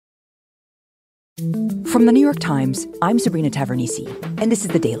From the New York Times, I'm Sabrina Tavernisi, and this is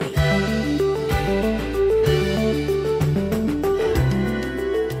The Daily.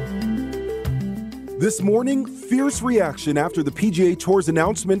 This morning, fierce reaction after the PGA Tour's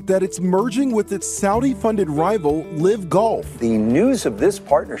announcement that it's merging with its Saudi-funded rival, LIV Golf. The news of this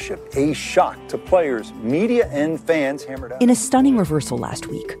partnership, a shock to players, media, and fans hammered out. In a stunning reversal last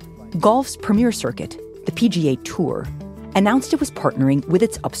week, golf's premier circuit, the PGA Tour, announced it was partnering with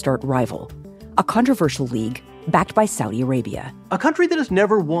its upstart rival, a controversial league backed by Saudi Arabia. A country that has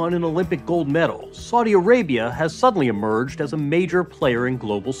never won an Olympic gold medal, Saudi Arabia has suddenly emerged as a major player in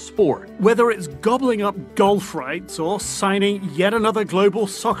global sport. Whether it's gobbling up golf rights or signing yet another global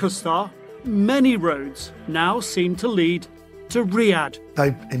soccer star, many roads now seem to lead to Riyadh.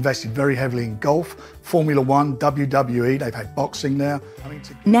 They've invested very heavily in golf, Formula One, WWE, they've had boxing there.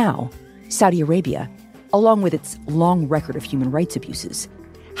 Now, Saudi Arabia, along with its long record of human rights abuses,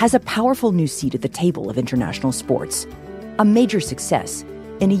 has a powerful new seat at the table of international sports, a major success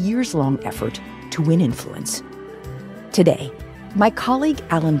in a years-long effort to win influence. Today, my colleague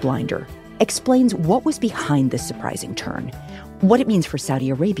Alan Blinder explains what was behind this surprising turn, what it means for Saudi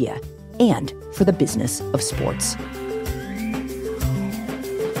Arabia, and for the business of sports.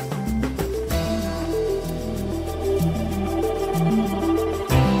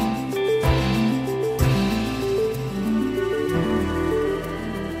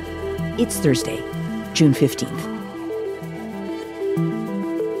 It's Thursday, June 15th.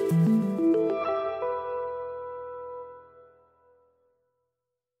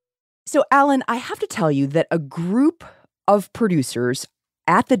 So, Alan, I have to tell you that a group of producers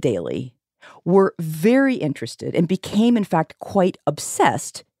at The Daily were very interested and became, in fact, quite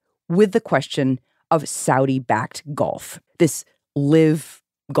obsessed with the question of Saudi-backed golf, this LIV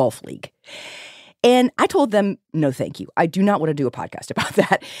Golf League. And I told them, no, thank you. I do not want to do a podcast about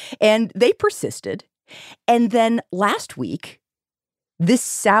that. And they persisted. And then last week, this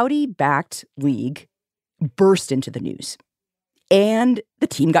Saudi-backed league burst into the news. And the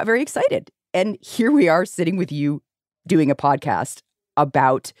team got very excited. And here we are sitting with you doing a podcast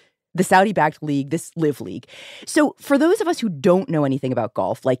about the Saudi-backed league, this LIV League. So for those of us who don't know anything about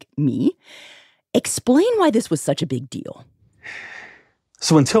golf, like me, explain why this was such a big deal.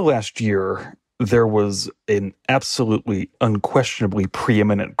 So until last year, there was an absolutely unquestionably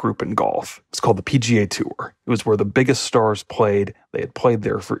preeminent group in golf. It's called the PGA Tour. It was where the biggest stars played. They had played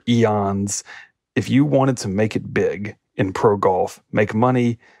there for eons. If you wanted to make it big in pro golf, make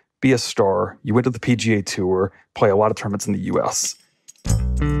money, be a star, you went to the PGA Tour, play a lot of tournaments in the U.S.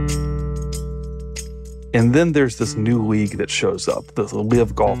 And then there's this new league that shows up, the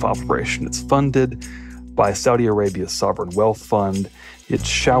LIV Golf operation. It's funded by Saudi Arabia's sovereign wealth fund. It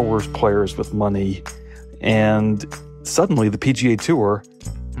showers players with money. And suddenly the PGA Tour,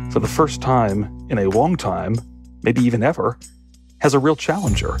 for the first time in a long time, maybe even ever, has a real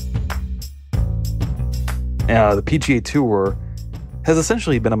challenger. The PGA Tour has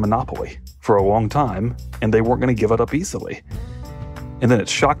essentially been a monopoly for a long time, and they weren't going to give it up easily. And then it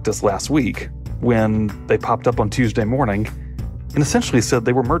shocked us last week when they popped up on Tuesday morning and essentially said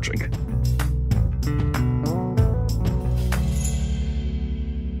they were merging.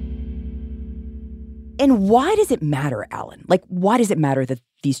 And why does it matter, Alan? Like, why does it matter that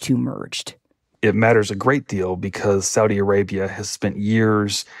these two merged? It matters a great deal because Saudi Arabia has spent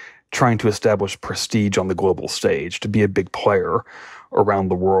years trying to establish prestige on the global stage, to be a big player around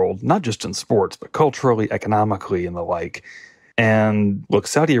the world, not just in sports, but culturally, economically, and the like. And look,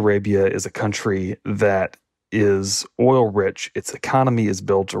 Saudi Arabia is a country that is oil-rich. Its economy is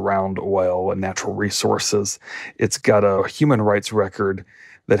built around oil and natural resources. It's got a human rights record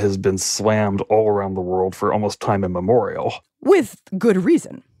that has been slammed all around the world for almost time immemorial. With good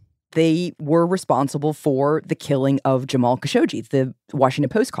reason. They were responsible for the killing of Jamal Khashoggi, the Washington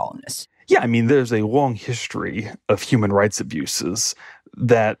Post columnist. Yeah, I mean, there's a long history of human rights abuses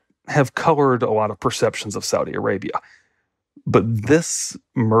that have colored a lot of perceptions of Saudi Arabia. But this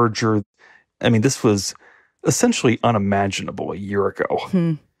merger, I mean, this was essentially unimaginable a year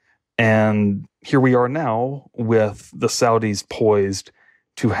ago. And here we are now with the Saudis poised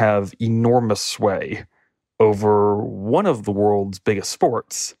to have enormous sway over one of the world's biggest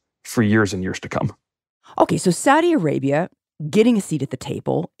sports for years and years to come. Okay, so Saudi Arabia getting a seat at the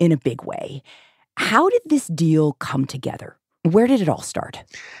table in a big way. How did this deal come together? Where did it all start?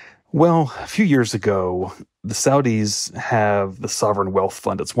 Well, a few years ago, the Saudis have the sovereign wealth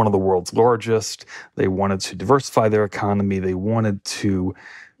fund. It's one of the world's largest. They wanted to diversify their economy. They wanted to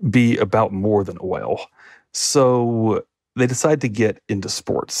be about more than oil. So they decided to get into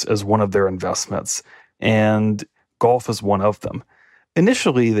sports as one of their investments, and golf is one of them.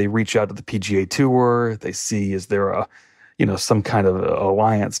 Initially, they reach out to the PGA Tour. They see, is there some kind of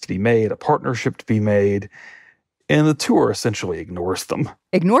alliance to be made, a partnership to be made? And the tour essentially ignores them.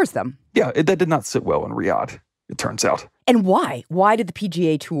 Ignores them? Yeah, that did not sit well in Riyadh, it turns out. And why? Why did the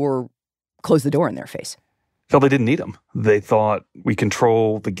PGA Tour close the door in their face? Felt they didn't need them. They thought, we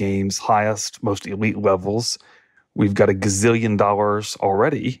control the game's highest, most elite levels. We've got $1 gazillion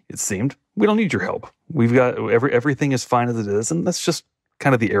already, it seemed. We don't need your help. We've got everything is fine as it is, and that's just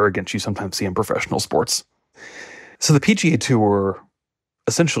kind of the arrogance you sometimes see in professional sports. So the PGA Tour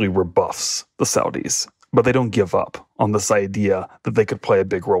essentially rebuffs the Saudis, but they don't give up on this idea that they could play a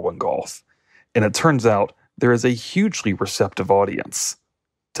big role in golf. And it turns out there is a hugely receptive audience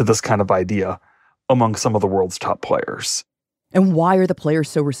to this kind of idea among some of the world's top players. And why are the players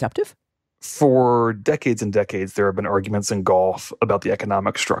so receptive? For decades and decades, there have been arguments in golf about the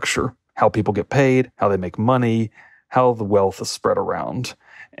economic structure, how people get paid, how they make money, how the wealth is spread around.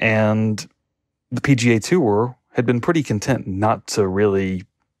 And the PGA Tour had been pretty content not to really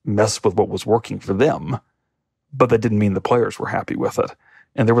mess with what was working for them, but that didn't mean the players were happy with it.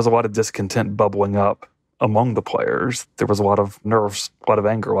 And there was a lot of discontent bubbling up among the players. There was a lot of nerves, a lot of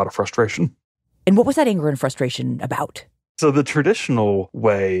anger, a lot of frustration. And what was that anger and frustration about? So the traditional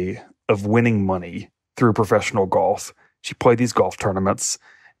way of winning money through professional golf, you play these golf tournaments,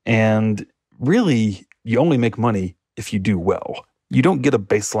 and really, you only make money if you do well. You don't get a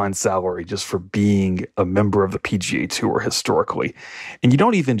baseline salary just for being a member of the PGA Tour historically. And you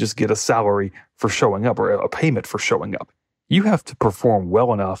don't even just get a salary for showing up or a payment for showing up. You have to perform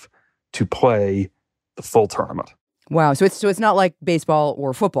well enough to play the full tournament. Wow. So it's not like baseball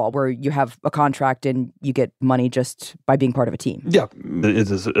or football where you have a contract and you get money just by being part of a team. Yeah.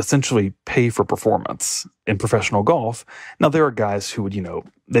 It is essentially pay for performance in professional golf. Now, there are guys who would,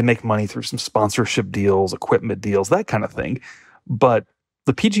 they make money through some sponsorship deals, equipment deals, that kind of thing. But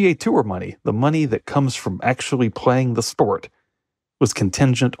the PGA Tour money, the money that comes from actually playing the sport, was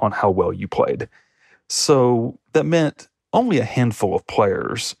contingent on how well you played. So that meant only a handful of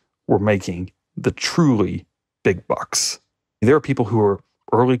players were making the truly big bucks. There are people who are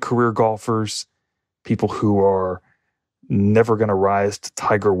early career golfers, people who are never going to rise to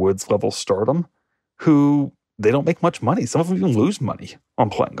Tiger Woods level stardom, who they don't make much money. Some of them even lose money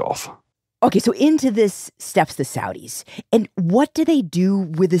on playing golf. Okay, so into this steps the Saudis. And what do they do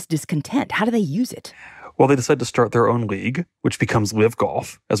with this discontent? How do they use it? Well, they decide to start their own league, which becomes LIV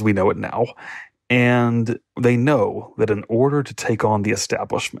Golf, as we know it now. And they know that in order to take on the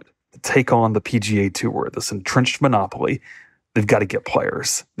establishment, to take on the PGA Tour, this entrenched monopoly, they've got to get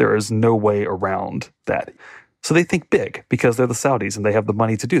players. There is no way around that. So they think big because they're the Saudis and they have the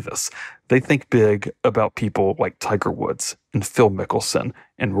money to do this. They think big about people like Tiger Woods and Phil Mickelson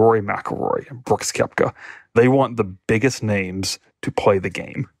and Rory McIlroy and Brooks Koepka. They want the biggest names to play the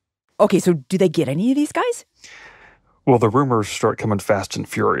game. Okay, so do they get any of these guys? Well, the rumors start coming fast and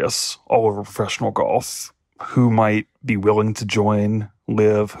furious all over professional golf. Who might be willing to join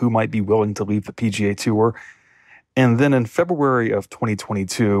LIV? Who might be willing to leave the PGA Tour? And then in February of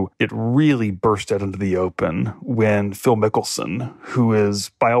 2022, it really burst out into the open when Phil Mickelson, who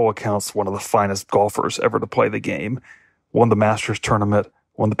is by all accounts one of the finest golfers ever to play the game, won the Masters tournament,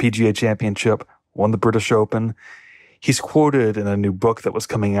 won the PGA Championship, won the British Open. He's quoted in a new book that was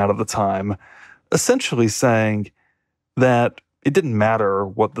coming out at the time, essentially saying that it didn't matter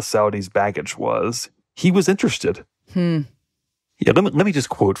what the Saudis' baggage was. He was interested. Yeah, let me just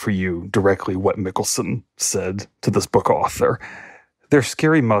quote for you directly what Mickelson said to this book author. Their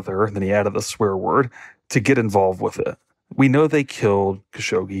scary mother, and then he added the swear word, to get involved with it. We know they killed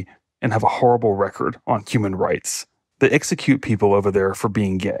Khashoggi and have a horrible record on human rights. They execute people over there for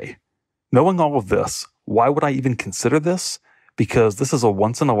being gay. Knowing all of this, why would I even consider this? Because this is a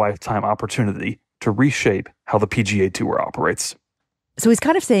once-in-a-lifetime opportunity to reshape how the PGA Tour operates. So he's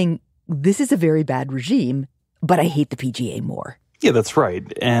kind of saying, this is a very bad regime, but I hate the PGA more. Yeah, that's right.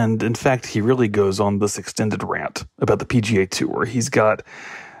 And in fact, he really goes on this extended rant about the PGA Tour. He's got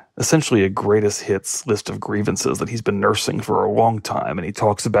essentially a greatest hits list of grievances that he's been nursing for a long time. And he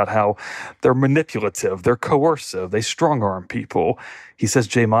talks about how they're manipulative, they're coercive, they strong-arm people. He says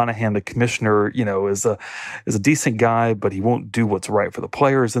Jay Monahan, the commissioner, is a decent guy, but he won't do what's right for the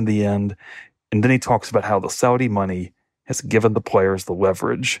players in the end. And then he talks about how the Saudi money has given the players the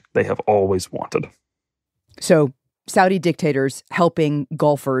leverage they have always wanted. So Saudi dictators helping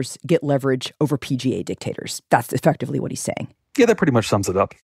golfers get leverage over PGA dictators. That's effectively what he's saying. Yeah, that pretty much sums it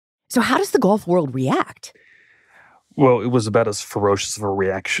up. So how does the golf world react? Well, it was about as ferocious of a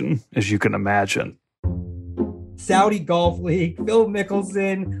reaction as you can imagine. Saudi Golf League, Phil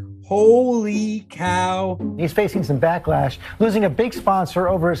Mickelson, Holy cow. He's facing some backlash, losing a big sponsor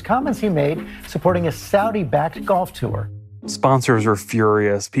over his comments he made supporting a Saudi-backed golf tour. Sponsors are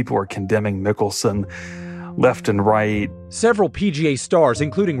furious. People are condemning Mickelson left and right. Several PGA stars,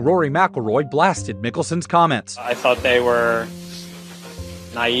 including Rory McIlroy, blasted Mickelson's comments. I thought they were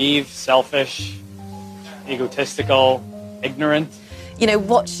naive, selfish, egotistical, ignorant. You know,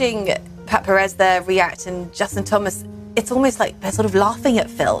 watching Pat Perez there react and Justin Thomas, it's almost like they're sort of laughing at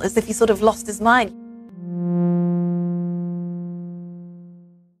Phil, as if he sort of lost his mind.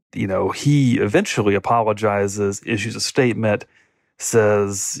 You know, he eventually apologizes, issues a statement,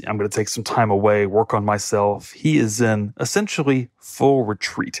 says, I'm going to take some time away, work on myself. He is in essentially full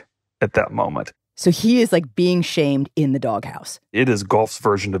retreat at that moment. So he is like being shamed in the doghouse. It is golf's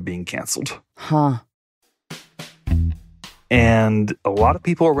version of being canceled. Huh. And a lot of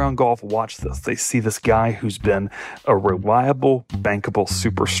people around golf watch this. They see this guy who's been a reliable, bankable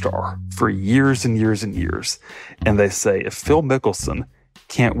superstar for years and years and years. And they say, if Phil Mickelson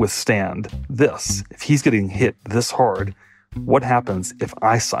can't withstand this, if he's getting hit this hard, what happens if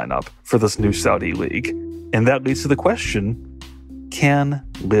I sign up for this new Saudi league? And that leads to the question, can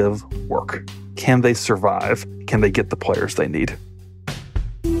LIV work? Can they survive? Can they get the players they need?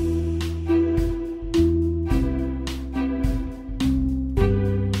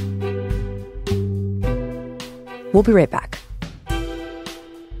 We'll be right back.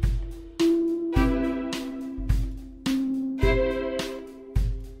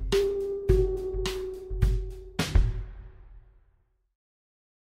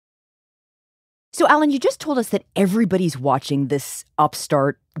 So, Alan, you just told us that everybody's watching this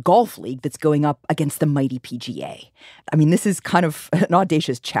upstart golf league that's going up against the mighty PGA. I mean, this is kind of an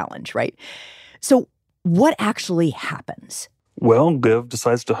audacious challenge, right? So what actually happens? Well, LIV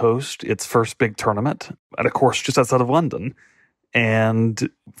decides to host its first big tournament at a course just outside of London. And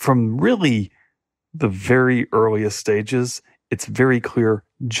from really the very earliest stages, it's very clear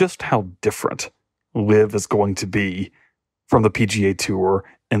just how different LIV is going to be from the PGA Tour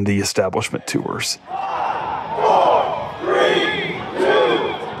and the establishment tours. 5, 4, 3, 2,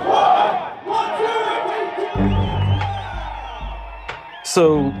 1,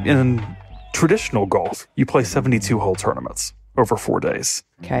 So in traditional golf, you play 72-hole tournaments over 4 days.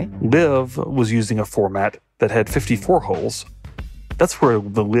 Okay. LIV was using a format that had 54 holes. That's where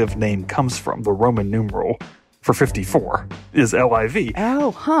the LIV name comes from. The Roman numeral for 54 is LIV.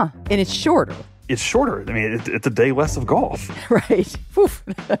 Oh, huh. And it's shorter. It's shorter. I mean, it's a day less of golf. Right. Oof,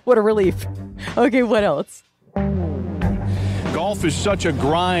 what a relief. Okay, what else? Golf is such a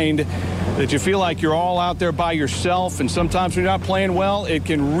grind that you feel like you're all out there by yourself, and sometimes when you're not playing well, it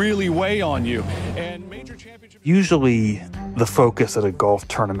can really weigh on you. And major championships... Usually, the focus at a golf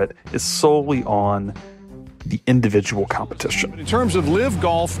tournament is solely on the individual competition. In terms of LIV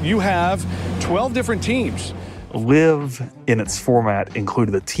Golf, you have 12 different teams. LIV in its format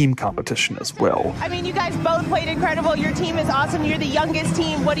included a team competition as well. I mean, you guys both played incredible. Your team is awesome. You're the youngest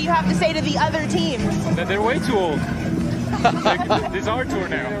team. What do you have to say to the other teams? That they're way too old. This is our tour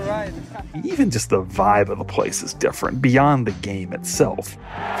now. You're right. Even just the vibe of the place is different beyond the game itself.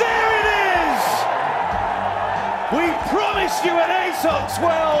 There it is! We promised you an ace on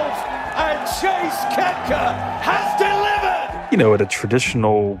 12, and Chase Koepka has delivered! You know, at a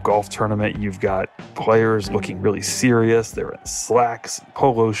traditional golf tournament, you've got players looking really serious. They're in slacks,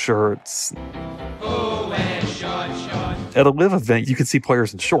 polo shirts. At a LIV event, you can see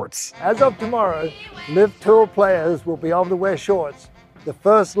players in shorts. As of tomorrow, LIV Tour players will be able to wear shorts, the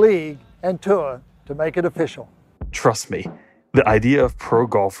first league and tour to make it official. Trust me, the idea of pro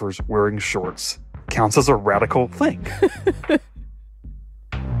golfers wearing shorts counts as a radical thing.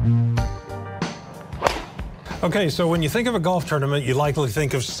 Okay, so when you think of a golf tournament, you likely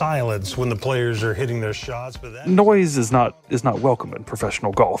think of silence when the players are hitting their shots, but that... Noise is not welcome in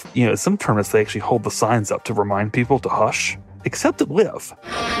professional golf. You know, at some tournaments, they actually hold the signs up to remind people to hush, except at LIV.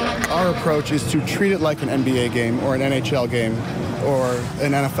 Our approach is to treat it like an NBA game or an NHL game or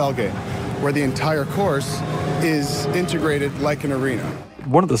an NFL game, where the entire course is integrated like an arena.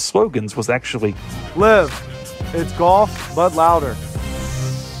 One of the slogans was actually, LIV, it's golf, but louder.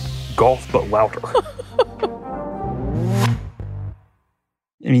 Golf, but louder.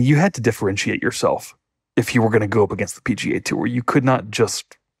 I mean, you had to differentiate yourself if you were going to go up against the PGA Tour. You could not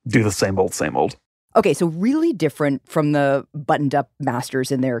just do the same old, same old. Okay, so really different from the buttoned-up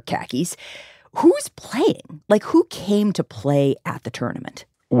masters in their khakis. Who's playing? Like, who came to play at the tournament?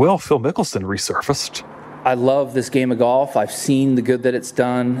 Well, Phil Mickelson resurfaced. I love this game of golf. I've seen the good that it's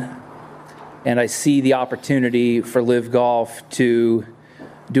done, and I see the opportunity for LIV Golf to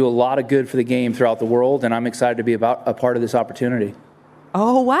do a lot of good for the game throughout the world, and I'm excited to be a part of this opportunity.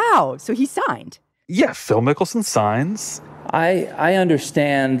 Oh, wow. So he signed. Yeah, Phil Mickelson signs. I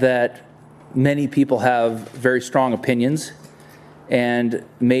understand that many people have very strong opinions and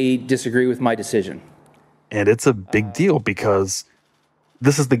may disagree with my decision. And it's a big deal because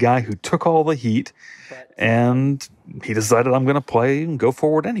this is the guy who took all the heat and he decided, I'm going to play and go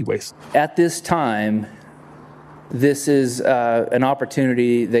forward anyways. At this time, this is an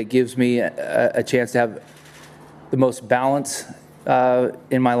opportunity that gives me a chance to have the most balance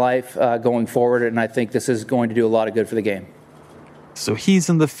in my life going forward, and I think this is going to do a lot of good for the game. So he's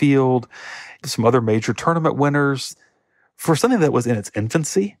in the field, some other major tournament winners. For something that was in its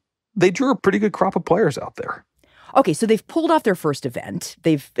infancy, they drew a pretty good crop of players out there. Okay, so they've pulled off their first event.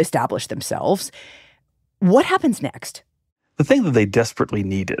 They've established themselves. What happens next? The thing that they desperately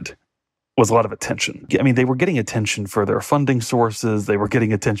needed was a lot of attention. I mean, they were getting attention for their funding sources. They were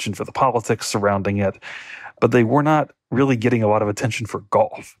getting attention for the politics surrounding it. But they were not really getting a lot of attention for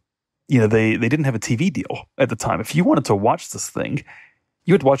golf. You know, they didn't have a TV deal at the time. If you wanted to watch this thing,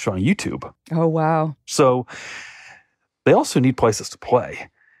 you had to watch it on YouTube. Oh, wow. So they also need places to play.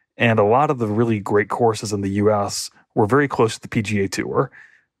 And a lot of the really great courses in the U.S. were very close to the PGA Tour.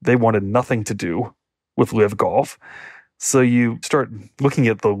 They wanted nothing to do with LIV Golf. So you start looking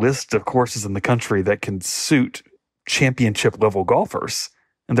at the list of courses in the country that can suit championship-level golfers,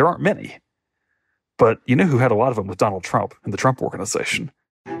 and there aren't many. But you know who had a lot of them was Donald Trump and the Trump Organization.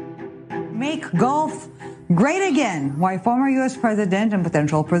 Make golf great again. Why former U.S. President and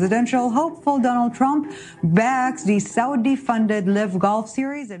potential presidential hopeful Donald Trump backs the Saudi-funded LIV Golf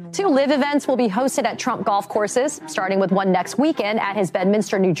Series. Two LIV events will be hosted at Trump golf courses, starting with one next weekend at his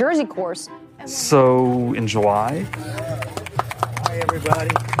Bedminster, New Jersey course. So in July... Hi, everybody.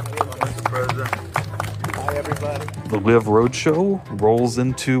 Mr. President. Hi, everybody. The LIV Roadshow rolls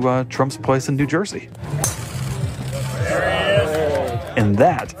into Trump's place in New Jersey. And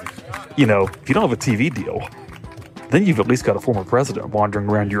that, you know, if you don't have a TV deal, then you've at least got a former president wandering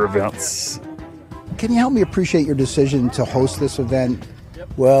around your events. Can you help me appreciate your decision to host this event?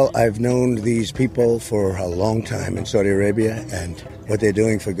 Well, I've known these people for a long time in Saudi Arabia, and what they're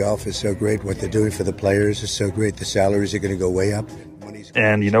doing for golf is so great. What they're doing for the players is so great. The salaries are going to go way up.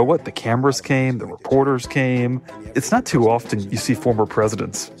 And you know what? The cameras came, the reporters came. It's not too often you see former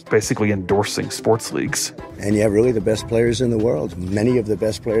presidents basically endorsing sports leagues. And you have really the best players in the world, many of the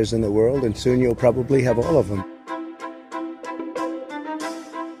best players in the world, and soon you'll probably have all of them.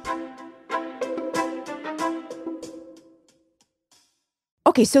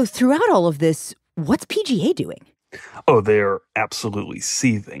 Okay, so throughout all of this, what's PGA doing? Oh, they are absolutely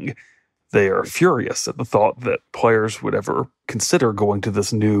seething. They are furious at the thought that players would ever consider going to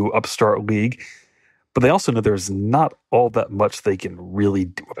this new upstart league, but they also know there's not all that much they can really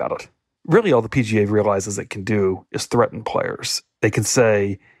do about it. Really, all the PGA realizes it can do is threaten players. They can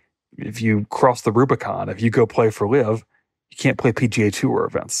say, if you cross the Rubicon, if you go play for LIV, you can't play PGA Tour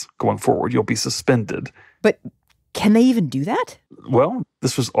events going forward. You'll be suspended. But can they even do that? Well,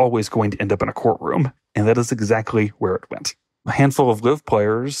 this was always going to end up in a courtroom, and that is exactly where it went. A handful of LIV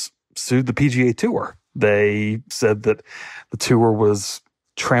players sued the PGA Tour. They said that the tour was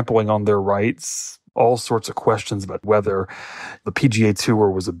trampling on their rights, all sorts of questions about whether the PGA Tour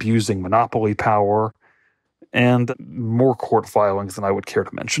was abusing monopoly power, and more court filings than I would care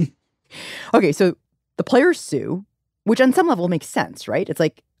to mention. Okay, so the players sue, which on some level makes sense, right? It's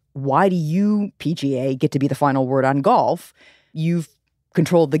like, why do you, PGA, get to be the final word on golf? You've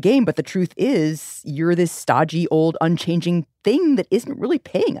controlled the game, but the truth is you're this stodgy, old, unchanging thing that isn't really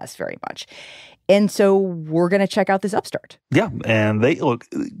paying us very much. And so we're going to check out this upstart. Yeah, and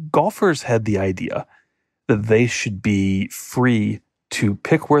golfers had the idea that they should be free to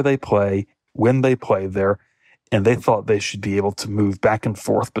pick where they play, when they play there, and they thought they should be able to move back and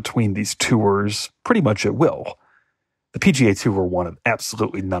forth between these tours pretty much at will. The PGA Tour wanted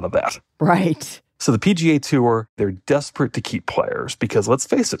absolutely none of that. Right. So the PGA Tour, they're desperate to keep players because, let's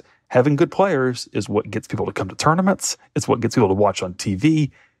face it, having good players is what gets people to come to tournaments. It's what gets people to watch on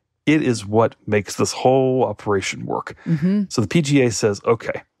TV. It is what makes this whole operation work. Mm-hmm. So the PGA says,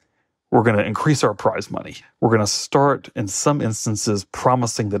 okay, we're going to increase our prize money. We're going to start, in some instances,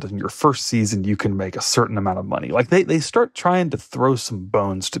 promising that in your first season, you can make a certain amount of money. Like they start trying to throw some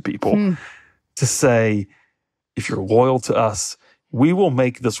bones to people to say, if you're loyal to us, we will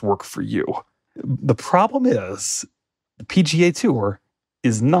make this work for you. The problem is the PGA Tour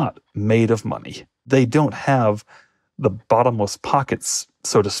is not made of money. They don't have the bottomless pockets,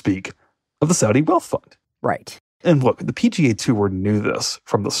 so to speak, of the Saudi Wealth Fund. Right. And look, the PGA Tour knew this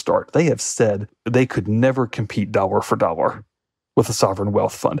from the start. They have said they could never compete dollar for dollar with the Sovereign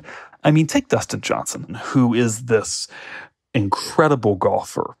Wealth Fund. I mean, take Dustin Johnson, who is this incredible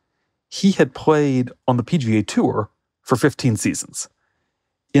golfer. He had played on the PGA Tour for 15 seasons.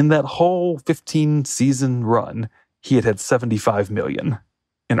 In that whole 15-season run, he had $75 million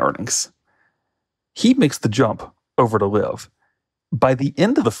in earnings. He makes the jump over to LIV. By the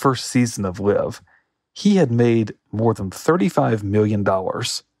end of the first season of LIV, he had made more than $35 million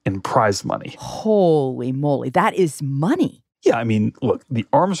in prize money. Holy moly, that is money. Yeah, I mean, look, the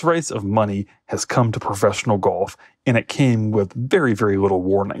arms race of money has come to professional golf, and it came with very, very little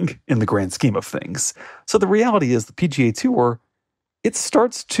warning in the grand scheme of things. So the reality is the PGA Tour, it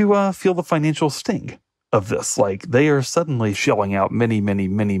starts to feel the financial sting of this. Like, they are suddenly shelling out many, many,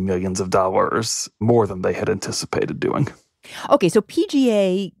 many millions of dollars more than they had anticipated doing. Okay, so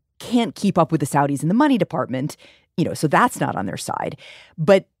PGA can't keep up with the Saudis in the money department, so that's not on their side.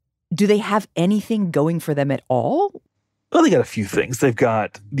 But do they have anything going for them at all? Well, they got a few things. They've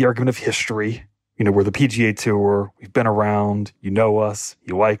got the argument of history. We're the PGA Tour. We've been around. You know us.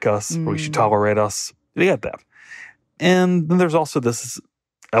 You like us. Or you should tolerate us. They got that. And then there's also this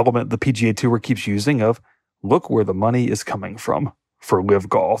element the PGA Tour keeps using of, look where the money is coming from for LIV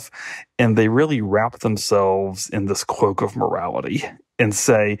Golf. And they really wrap themselves in this cloak of morality and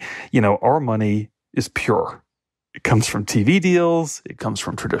say, our money is pure. It comes from TV deals. It comes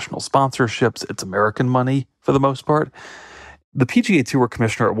from traditional sponsorships. It's American money for the most part. The PGA Tour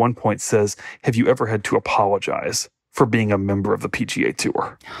commissioner at one point says, have you ever had to apologize for being a member of the PGA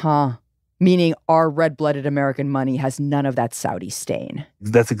Tour? Huh. Meaning our red-blooded American money has none of that Saudi stain.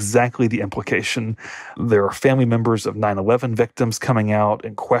 That's exactly the implication. There are family members of 9/11 victims coming out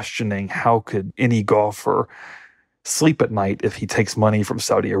and questioning how could any golfer sleep at night if he takes money from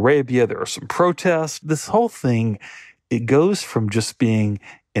Saudi Arabia. There are some protests. This whole thing, it goes from just being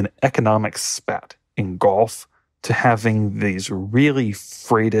an economic spat in golf to having these really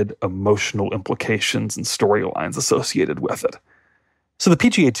freighted emotional implications and storylines associated with it. So the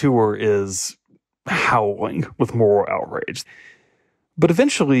PGA Tour is howling with moral outrage. But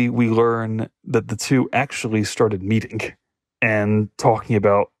eventually we learn that the two actually started meeting and talking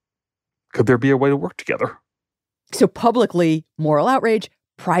about, could there be a way to work together? So publicly, moral outrage,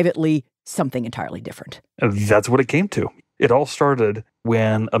 privately, something entirely different. That's what it came to. It all started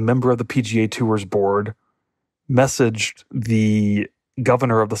when a member of the PGA Tour's board messaged the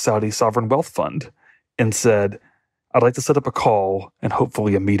governor of the Saudi Sovereign Wealth Fund and said, I'd like to set up a call and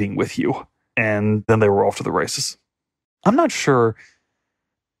hopefully a meeting with you. And then they were off to the races. I'm not sure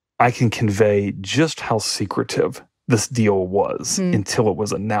I can convey just how secretive this deal was until it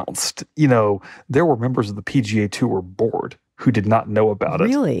was announced. There were members of the PGA Tour board who did not know about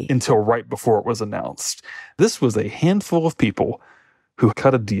it until right before it was announced. This was a handful of people who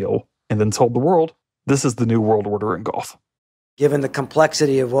cut a deal and then told the world, this is the new world order in golf. Given the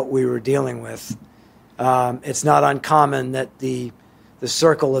complexity of what we were dealing with, it's not uncommon that the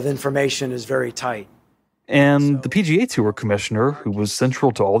circle of information is very tight. And the PGA Tour commissioner, who was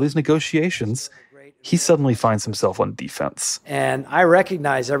central to all these negotiations, he suddenly finds himself on defense. And I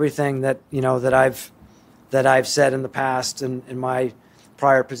recognize everything that I've said in the past and in my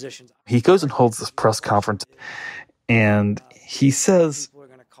prior positions. He goes and holds this press conference, and he says,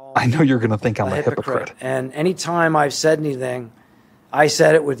 I know you're going to think I'm a hypocrite. And anytime I've said anything, I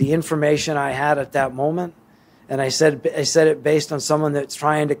said it with the information I had at that moment, and I said it based on someone that's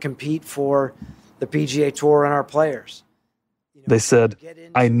trying to compete for the PGA Tour and our players. They said,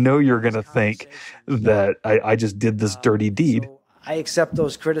 I know you're going to think that I just did this dirty deed. I accept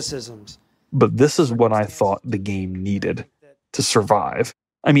those criticisms. But this is what I thought the game needed to survive.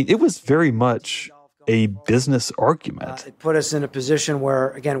 I mean, it was very much a business argument. It put us in a position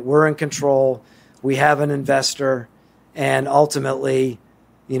where, again, we're in control. We have an investor. And ultimately,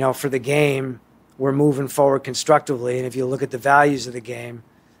 for the game, we're moving forward constructively. And if you look at the values of the game,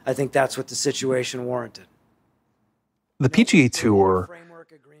 I think that's what the situation warranted. The PGA Tour,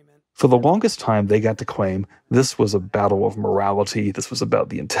 for the longest time, they got to claim this was a battle of morality. This was about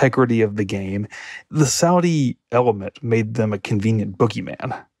the integrity of the game. The Saudi element made them a convenient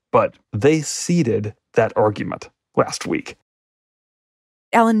boogeyman, but they ceded that argument last week.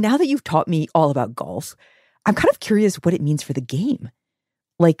 Alan, now that you've taught me all about golf, I'm kind of curious what it means for the game.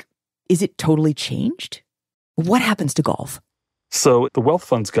 Like, is it totally changed? What happens to golf? So the Wealth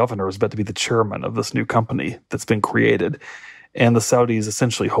Fund's governor is about to be the chairman of this new company that's been created, and the Saudis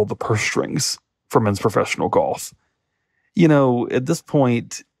essentially hold the purse strings for men's professional golf. At this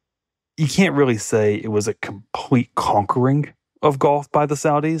point, you can't really say it was a complete conquering of golf by the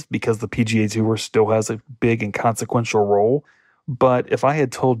Saudis because the PGA Tour still has a big and consequential role. But if I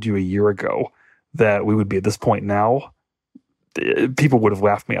had told you a year ago that we would be at this point now, people would have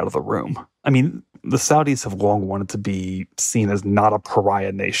laughed me out of the room. I mean, the Saudis have long wanted to be seen as not a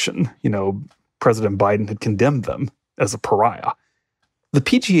pariah nation. President Biden had condemned them as a pariah. The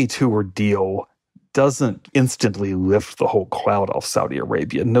PGA Tour deal doesn't instantly lift the whole cloud off Saudi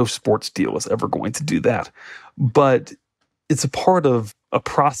Arabia. No sports deal is ever going to do that. But it's a part of a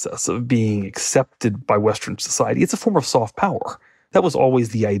process of being accepted by Western society. It's a form of soft power. That was always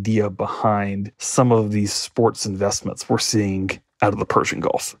the idea behind some of these sports investments we're seeing out of the Persian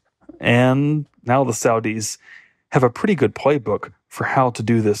Gulf. And now the Saudis have a pretty good playbook for how to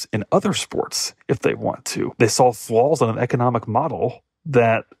do this in other sports if they want to. They saw flaws in an economic model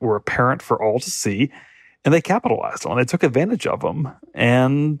that were apparent for all to see, and they capitalized on it. They took advantage of them,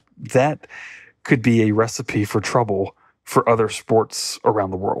 and that could be a recipe for trouble for other sports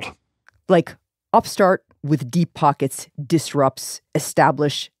around the world. Like upstart with deep pockets disrupts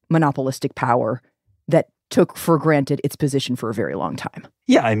established monopolistic power that took for granted its position for a very long time.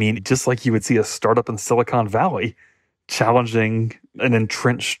 Yeah, I mean, just like you would see a startup in Silicon Valley challenging an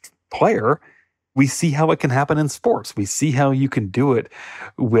entrenched player, we see how it can happen in sports. We see how you can do it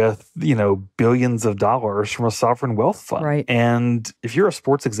with, billions of dollars from a sovereign wealth fund. Right. And if you're a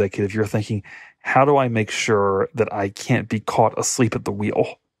sports executive, you're thinking, how do I make sure that I can't be caught asleep at the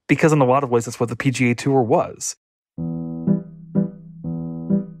wheel? Because in a lot of ways, that's what the PGA Tour was.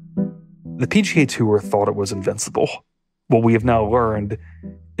 The PGA Tour thought it was invincible. What we have now learned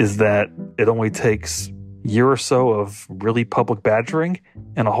is that it only takes a year or so of really public badgering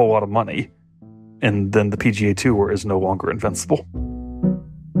and a whole lot of money, and then the PGA Tour is no longer invincible.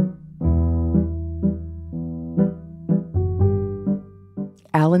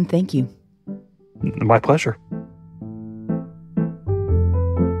 Alan, thank you. My pleasure.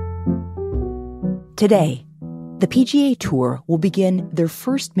 Today, the PGA Tour will begin their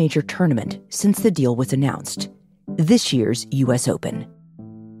first major tournament since the deal was announced, this year's U.S. Open.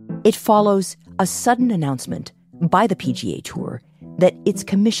 It follows a sudden announcement by the PGA Tour that its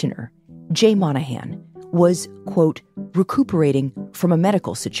commissioner, Jay Monahan, was, quote, recuperating from a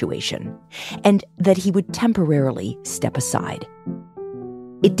medical situation, and that he would temporarily step aside.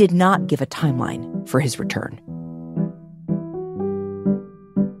 It did not give a timeline for his return.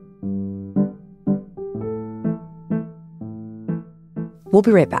 We'll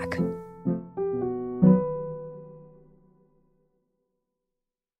be right back.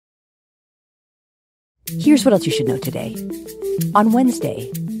 Here's what else you should know today. On Wednesday,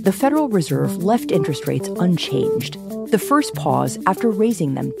 the Federal Reserve left interest rates unchanged, the first pause after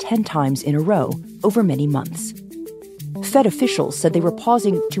raising them 10 times in a row over many months. Fed officials said they were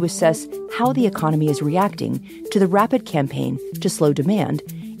pausing to assess how the economy is reacting to the rapid campaign to slow demand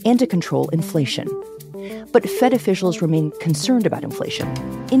and to control inflation. But Fed officials remain concerned about inflation,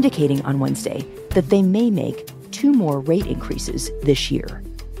 indicating on Wednesday that they may make 2 more rate increases this year.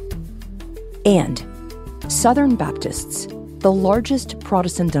 And Southern Baptists, the largest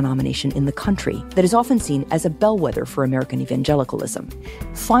Protestant denomination in the country that is often seen as a bellwether for American evangelicalism,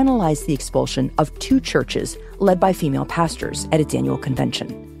 finalized the expulsion of 2 churches led by female pastors at its annual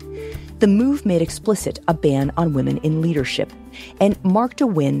convention. The move made explicit a ban on women in leadership and marked a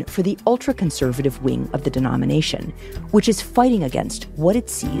win for the ultra-conservative wing of the denomination, which is fighting against what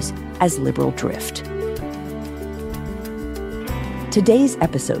it sees as liberal drift. Today's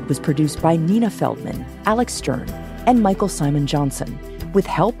episode was produced by Nina Feldman, Alex Stern, and Michael Simon Johnson, with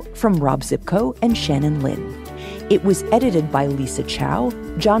help from Rob Zipko and Shannon Lin. It was edited by Lisa Chow,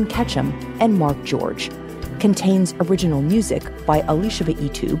 John Ketchum, and Mark George. Contains original music by Alicia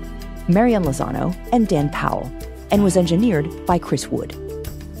Baitub, Marianne Lozano, and Dan Powell, and was engineered by Chris Wood.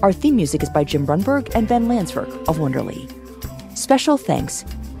 Our theme music is by Jim Brunberg and Ben Landsberg of Wonderly. Special thanks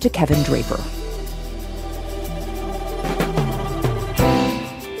to Kevin Draper.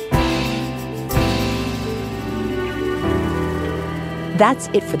 That's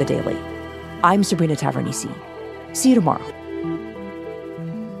it for The Daily. I'm Sabrina Tavernisi. See you tomorrow.